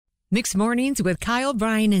Mixed Mornings with Kyle,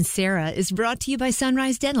 Brian, and Sarah is brought to you by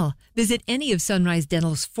Sunrise Dental. Visit any of Sunrise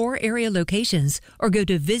Dental's 4 area locations or go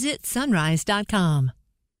to visitsunrise.com.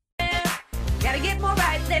 Gotta get more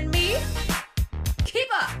right than me. Keep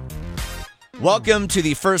up. Welcome to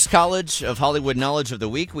the first College of Hollywood Knowledge of the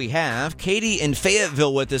Week. We have Katie in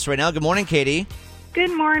Fayetteville with us right now. Good morning, Katie.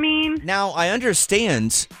 Good morning. Now, I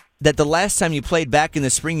understand that the last time you played back in the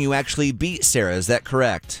spring, you actually beat Sarah. Is that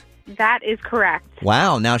correct? That is correct.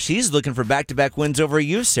 Wow. Now she's looking for back-to-back wins over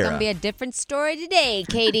you, Sarah. It's gonna be a different story today,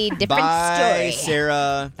 Katie. Different Bye, story.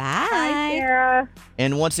 Sarah. Bye. Hi, Sarah.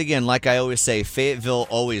 And once again, like I always say, Fayetteville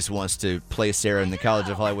always wants to play Sarah in the College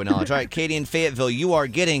of Hollywood Knowledge. All right, Katie in Fayetteville, you are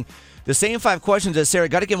getting the same 5 questions as Sarah.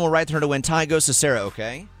 Got to get more right than her to win. Tie goes to Sarah,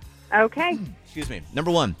 okay? Okay. Excuse me.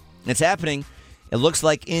 Number 1, it's happening. It looks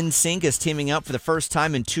like NSYNC is teaming up for the first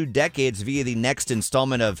time in 2 decades via the next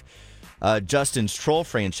installment of Justin's Troll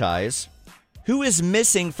franchise. Who is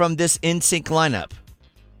missing from this NSYNC lineup?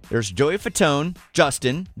 There's Joey Fatone,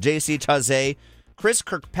 Justin, JC Chasez, Chris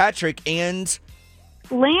Kirkpatrick, and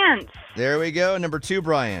Lance. there we go. Number 2,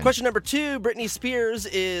 Brian. Question number 2, Britney Spears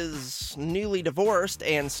is newly divorced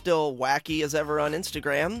and still wacky as ever on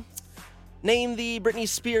Instagram. Name the Britney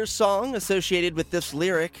Spears song associated with this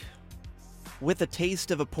lyric. With a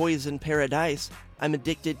taste of a poison paradise, I'm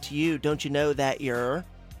addicted to you. Don't you know that you're...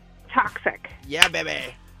 Toxic. Yeah, baby.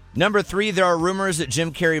 Number 3, there are rumors that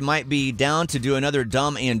Jim Carrey might be down to do another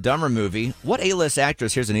Dumb and Dumber movie. What A-list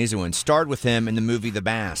actress, here's an easy one, starred with him in the movie The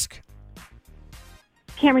Mask?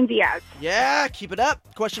 Cameron Diaz. Yeah, keep it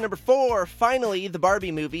up. Question number 4, finally, the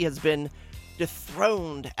Barbie movie has been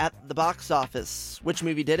dethroned at the box office. Which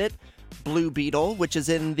movie did it? Blue Beetle, which is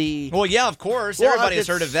in the... Well, yeah, of course. Well, Everybody has it's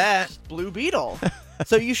heard of that. Blue Beetle.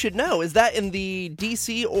 So you should know. Is that in the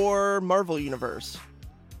DC or Marvel universe?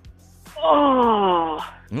 Oh,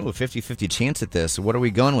 Ooh, 50-50 chance at this. What are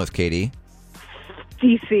we going with, Katie?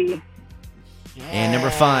 DC. And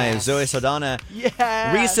number 5, Zoe Saldana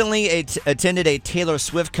Yeah. recently attended a Taylor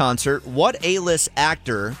Swift concert. What A-list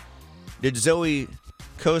actor did Zoe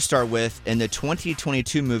co-star with in the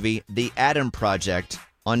 2022 movie The Adam Project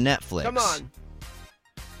on Netflix? Come on.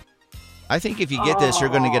 I think if you get this, you're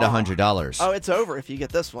going to get $100. Oh, it's over if you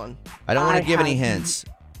get this one. I don't want to I give any have- hints.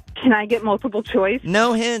 Can I get multiple choice?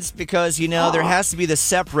 No hints because, there has to be the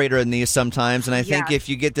separator in these sometimes, and I think Yes. if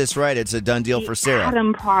you get this right, it's a done deal for Sarah.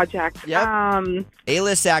 Adam Project. Yep.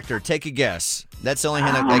 A-list actor, take a guess. That's the only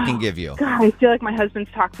hint I can give you. God, I feel like my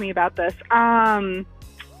husband's talked to me about this. Come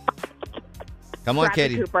on, Bradley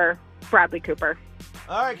Katie. Cooper. Bradley Cooper.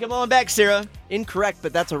 All right, come on back, Sarah. Incorrect,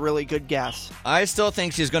 but that's a really good guess. I still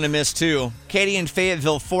think she's going to miss 2. Katie in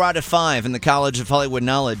Fayetteville, 4 out of 5 in the College of Hollywood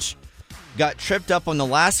Knowledge. Got tripped up on the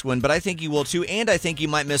last one, but I think you will too, and I think you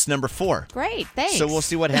might miss number 4. Great, thanks. So we'll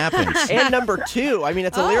see what happens. And number 2. I mean,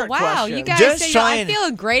 it's a lyric wow, question. you guys Just say trying- I'm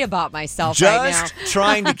feeling great about myself right now. Just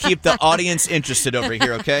trying to keep the audience interested over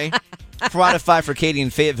here, okay? 4 out of 5 for Katie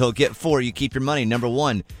in Fayetteville. Get 4, you keep your money. Number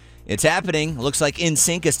 1, it's happening. Looks like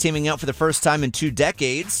NSYNC is teaming up for the first time in 2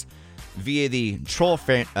 decades via the Troll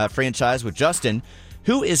franchise with Justin.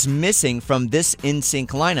 Who is missing from this NSYNC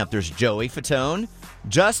lineup? There's Joey Fatone,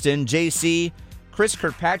 Justin, JC, Chris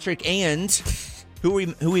Kirkpatrick, and who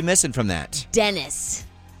we missing from that? Dennis.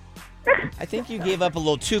 I think you gave up a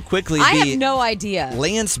little too quickly. I have no idea.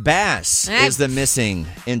 Lance Bass is the missing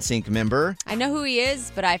NSYNC member. I know who he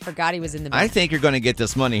is, but I forgot he was in the movie. I think you're going to get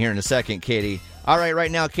this money here in a second, Katie. All right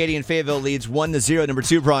now, Katie in Fayetteville leads 1-0. Number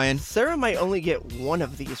 2, Brian. Sarah might only get one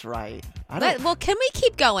of these right. Well, can we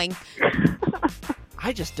keep going?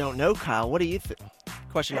 I just don't know, Kyle. What do you think?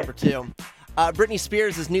 Question number 2. Britney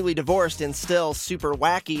Spears is newly divorced and still super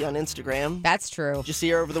wacky on Instagram. That's true. Did you see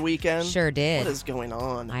her over the weekend? Sure did. What is going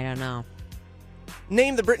on? I don't know.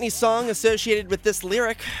 Name the Britney song associated with this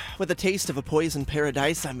lyric. With a taste of a poison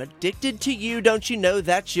paradise, I'm addicted to you. Don't you know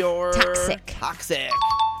that you're... Toxic. Toxic.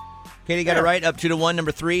 Katie got it right, up 2-1.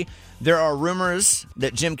 Number 3, there are rumors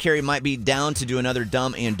that Jim Carrey might be down to do another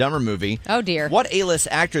Dumb and Dumber movie. Oh, dear. What A-list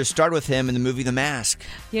actors starred with him in the movie The Mask?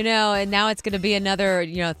 And now it's going to be another,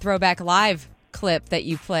 throwback live clip that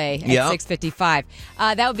you play at Yep. 6:55.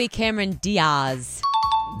 That would be Cameron Diaz.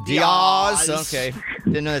 Diaz. Okay.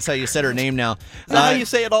 Didn't know that's how you said her name now. Is that how you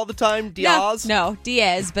say it all the time? Diaz? No,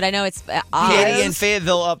 Diaz, but I know it's Katie in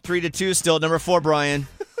Fayetteville up 3-2 still. Number 4, Brian.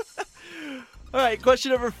 All right,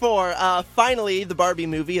 question number 4. Finally, the Barbie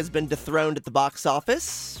movie has been dethroned at the box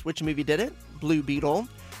office. Which movie did it? Blue Beetle,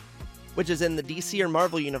 which is in the DC or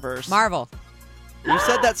Marvel universe. Marvel. You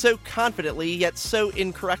said that so confidently, yet so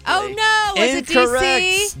incorrectly. Oh, no. Was Incorrect.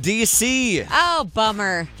 it DC? DC. Oh,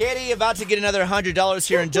 bummer. Katie, about to get another $100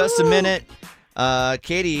 here in just a minute.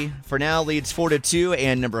 Katie, for now, leads 4-2.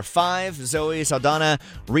 And number 5, Zoe Saldana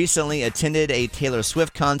recently attended a Taylor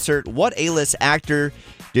Swift concert. What A-list actor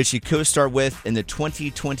did she co-star with in the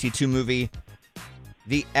 2022 movie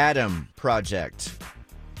The Adam Project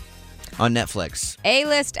on Netflix?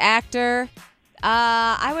 A-list actor.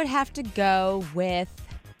 I would have to go with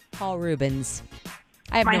Paul Rubens.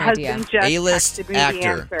 I have My no husband idea. just A-list texted me the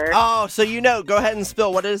actor. answer. Oh, so you know. Go ahead and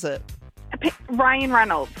spill. What is it? Ryan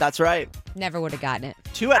Reynolds. That's right. Never would have gotten it.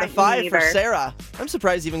 2 out of Me 5 for neither. Sarah. I'm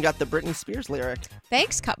surprised you even got the Britney Spears lyric.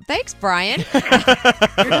 Thanks, Brian.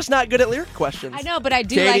 You're just not good at lyric questions. I know, but I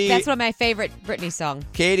do Katie- that's one of my favorite Britney songs.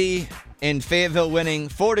 Katie in Fayetteville winning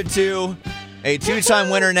 4-2. A 2-time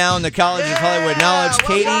winner now in the College of Hollywood Knowledge. well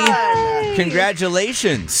Katie, done.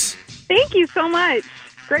 congratulations. Thank you so much.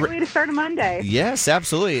 Great way to start a Monday. Yes,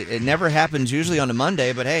 absolutely. It never happens usually on a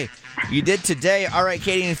Monday, but hey, you did today. All right,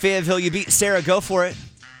 Katie in Fayetteville, you beat Sarah. Go for it.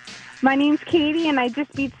 My name's Katie, and I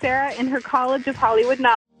just beat Sarah in her College of Hollywood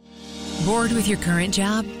Knowledge. Bored with your current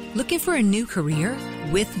job? Looking for a new career?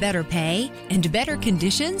 With better pay and better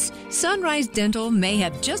conditions? Sunrise Dental may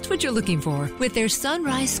have just what you're looking for with their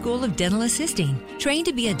Sunrise School of Dental Assisting. Trained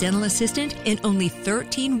to be a dental assistant in only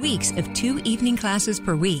 13 weeks of 2 evening classes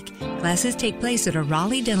per week. Classes take place at a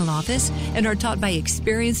Raleigh dental office and are taught by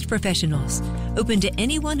experienced professionals. Open to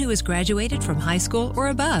anyone who has graduated from high school or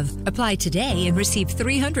above. Apply today and receive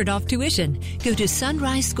 $300 off tuition. Go to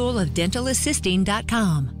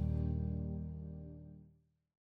sunriseschoolofdentalassisting.com.